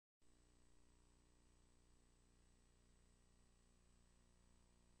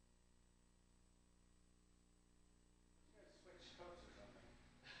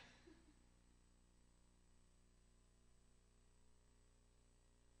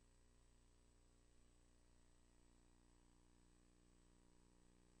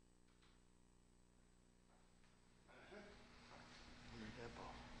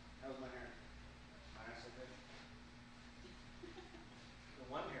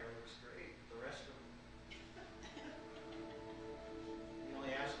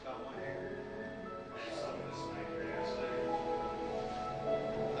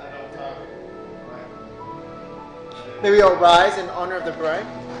May we all rise in honor of the bride.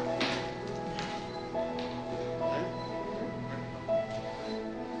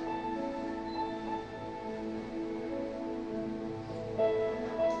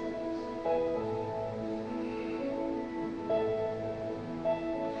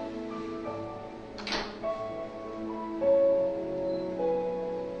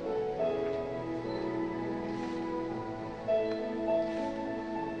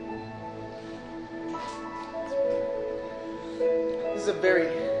 This is a very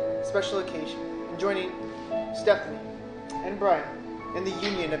special occasion in joining Stephanie and Brian in the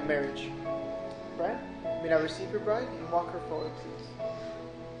union of marriage. Brian, may now receive your bride and walk her forward, please.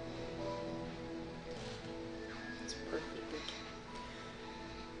 That's perfect. Thank you.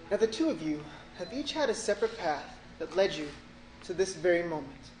 Now, the two of you have each had a separate path that led you to this very moment.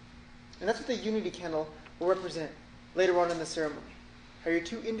 And that's what the unity candle will represent later on in the ceremony. How your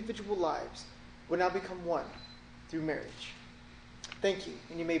two individual lives will now become one through marriage. Thank you,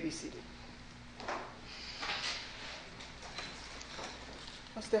 and you may be seated.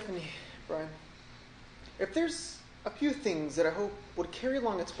 Well, Stephanie, Brian, if there's a few things that I hope would carry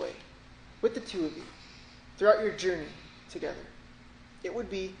along its way with the two of you throughout your journey together, it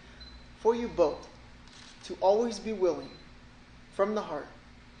would be for you both to always be willing, from the heart,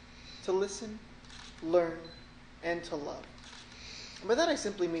 to listen, learn, and to love. And by that I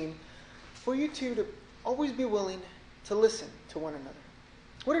simply mean for you two to always be willing to listen to one another.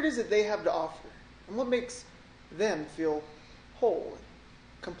 What it is that they have to offer, and what makes them feel whole and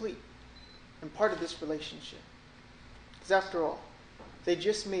complete and part of this relationship. Because after all, they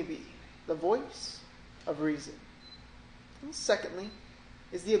just may be the voice of reason. And secondly,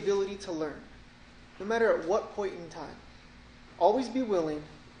 is the ability to learn, no matter at what point in time. Always be willing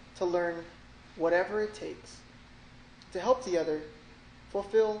to learn whatever it takes to help the other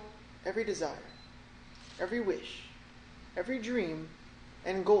fulfill every desire, every wish, every dream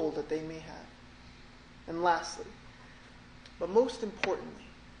and goal that they may have. And lastly, but most importantly,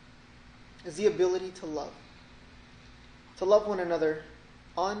 is the ability to love. To love one another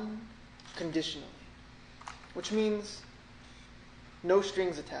unconditionally, which means no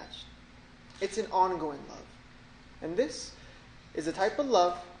strings attached. It's an ongoing love. And this is the type of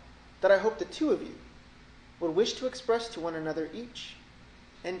love that I hope the two of you would wish to express to one another each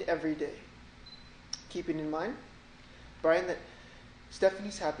and every day. Keeping in mind, Brian, that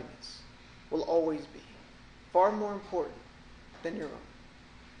Stephanie's happiness will always be far more important than your own.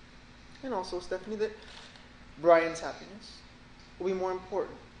 And also, Stephanie, that Brian's happiness will be more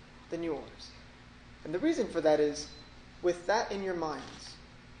important than yours. And the reason for that is, with that in your minds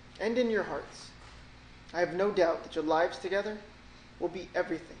and in your hearts, I have no doubt that your lives together will be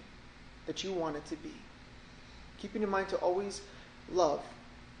everything that you want it to be. Keeping in mind to always love,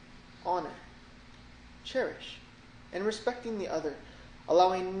 honor, cherish, and respecting the other,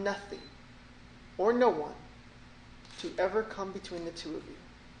 allowing nothing or no one to ever come between the two of you.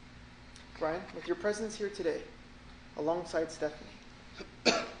 Brian, with your presence here today, alongside Stephanie,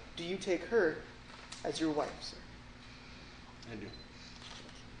 do you take her as your wife, sir? I do.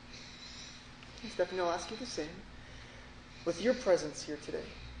 And Stephanie, I'll ask you the same. With your presence here today,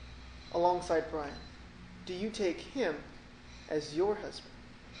 alongside Brian, do you take him as your husband?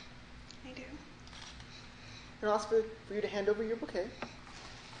 I do. And I'll ask for you to hand over your bouquet.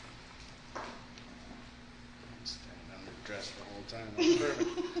 Stand underdressed the whole time. That's perfect.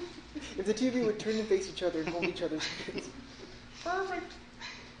 If the two of you would turn and face each other and hold each other's hands. Perfect.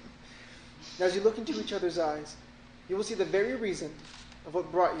 Now, as you look into each other's eyes, you will see the very reason of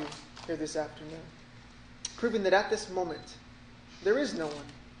what brought you here this afternoon. Proving that at this moment, there is no one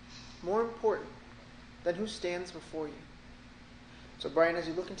more important than who stands before you. So, Brian, as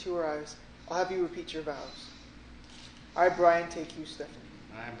you look into her eyes, I'll have you repeat your vows. I, Brian, take you, Stephanie.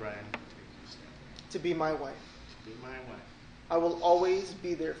 I, Brian, take you, Stephanie. To be my wife. Be my wife. I will always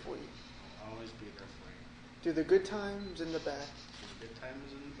be there for you. I'll always be there for you. Through the good times and the bad. Through the good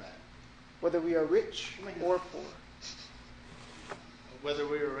times and the bad. Whether we are rich or poor. Whether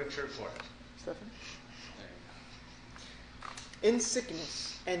we are rich or poor. Stephanie? There you In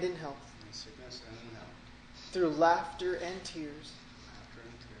sickness and in health. go. In sickness and in health. Through laughter and tears. Laughter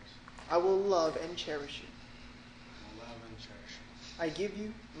and tears. I will love and cherish you. I will love and cherish you. I give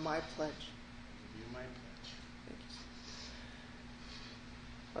you my pledge. I give you my pledge. Thank you.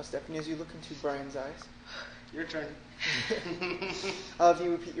 Now, Stephanie, as you look into Brian's eyes, Your turn. I'll have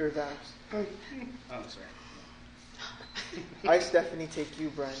you repeat your vows. Oh, I'm sorry. I, Stephanie, take you,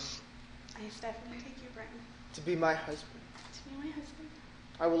 Brian, I, Stephanie, take you, Brian, to be my husband. to be my husband.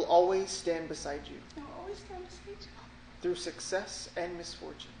 I will always stand beside you I will always stand beside you through success and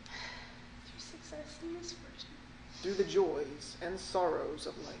misfortune. through success and misfortune. through the joys and sorrows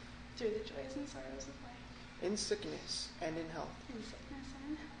of life, through the joys and sorrows of life, in sickness and in health, in sickness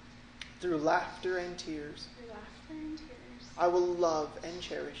and in health, through laughter and tears. through laughter and tears. I will love and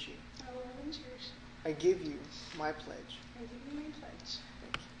cherish you. I will love and cherish you. I give you my pledge. I give you my pledge.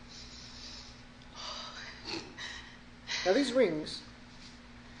 Thank you. Now these rings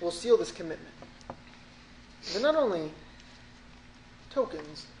will seal this commitment. They're not only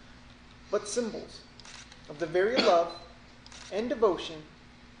tokens, but symbols of the very love and devotion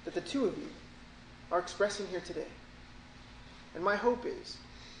that the two of you are expressing here today. And my hope is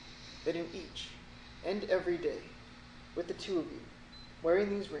that in each and every day, with the two of you wearing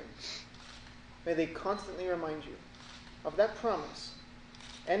these rings, may they constantly remind you of that promise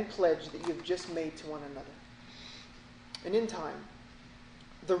and pledge that you have just made to one another. And in time,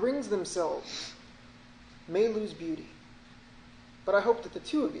 the rings themselves may lose beauty, but I hope that the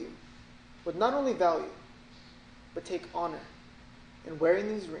two of you would not only value, but take honor in wearing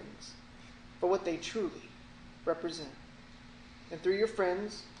these rings for what they truly represent. And through your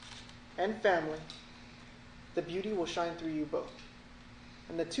friends and family, the beauty will shine through you both.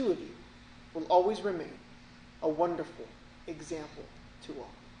 And the two of you will always remain a wonderful example to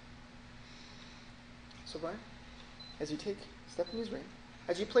all. So Brian, as you take Stephanie's ring,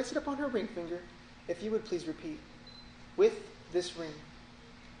 as you place it upon her ring finger, if you would please repeat, with this ring,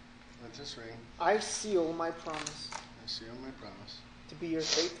 With this ring, I seal my promise I seal my promise to be your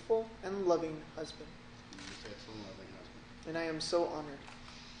faithful and loving husband. to be your faithful and loving husband. And I am so honored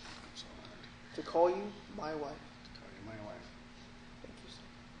I'm so honored to call you my wife. to call you my wife. Thank you, sir.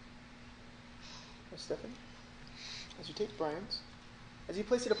 Now, Stephanie, as you take Brian's, as you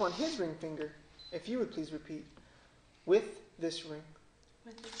place it upon his ring finger, if you would please repeat, with this ring,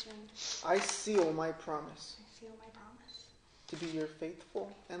 With this ring, I seal my promise I seal my promise to be your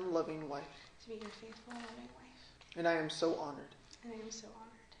faithful and loving wife. to be your faithful and loving wife. And I am so honored And I am so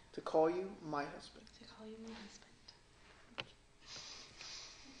honored to call you my husband. to call you my husband.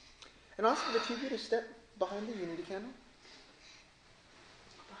 And I'll ask for the two of you to step behind the unity candle.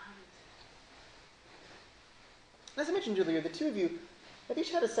 Behind. As I mentioned earlier, the two of you have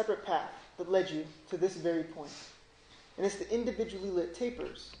each had a separate path that led you to this very point. And it's the individually lit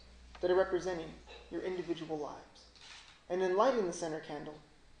tapers that are representing your individual lives. And in lighting the center candle,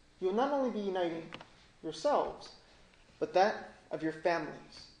 you'll not only be uniting yourselves, but that of your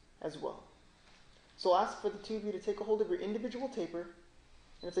families as well. So I'll ask for the two of you to take a hold of your individual taper,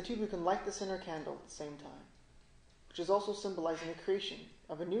 and if the two of you can light the center candle at the same time, which is also symbolizing the creation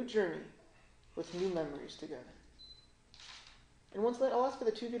of a new journey with new memories together. And once lit, I'll ask for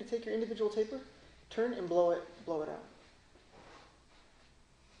the two of you to take your individual taper, turn and blow it out.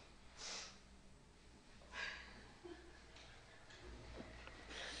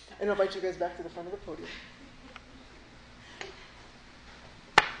 And I'll invite you guys back to the front of the podium.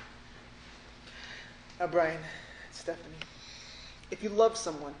 Now, Brian, Stephanie, if you love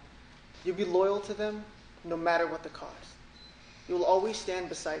someone, you'll be loyal to them no matter what the cost. You will always stand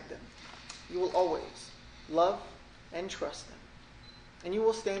beside them. You will always love and trust them. And you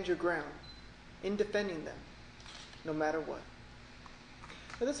will stand your ground in defending them no matter what.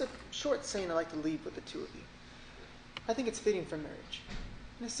 Now, there's a short saying I like to leave with the two of you. I think it's fitting for marriage.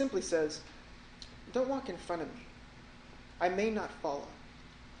 And it simply says, don't walk in front of me. I may not follow.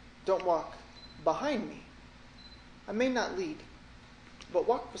 Don't walk behind me. I may not lead, but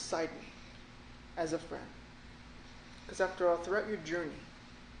walk beside me as a friend. Because after all, throughout your journey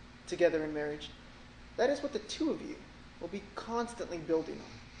together in marriage, that is what the two of you will be constantly building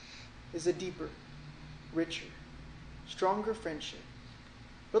on, is a deeper, richer, stronger friendship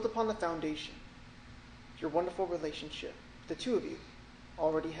built upon the foundation of your wonderful relationship the two of you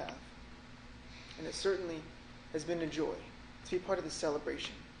already have. And it certainly has been a joy to be part of this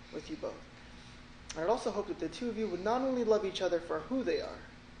celebration with you both. And I'd also hope that the two of you would not only love each other for who they are,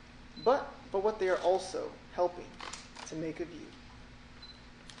 but for what they are also helping to make of you.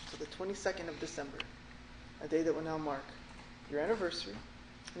 So the 22nd of December, a day that will now mark your anniversary,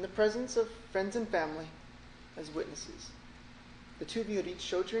 in the presence of friends and family as witnesses. The two of you had each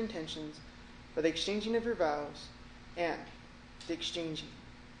showed your intentions by the exchanging of your vows and the exchanging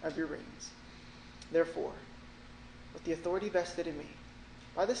of your rings. Therefore, with the authority vested in me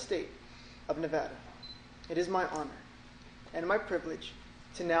by the state of Nevada, it is my honor and my privilege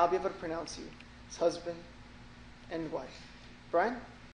to now be able to pronounce you as husband and wife. Brian,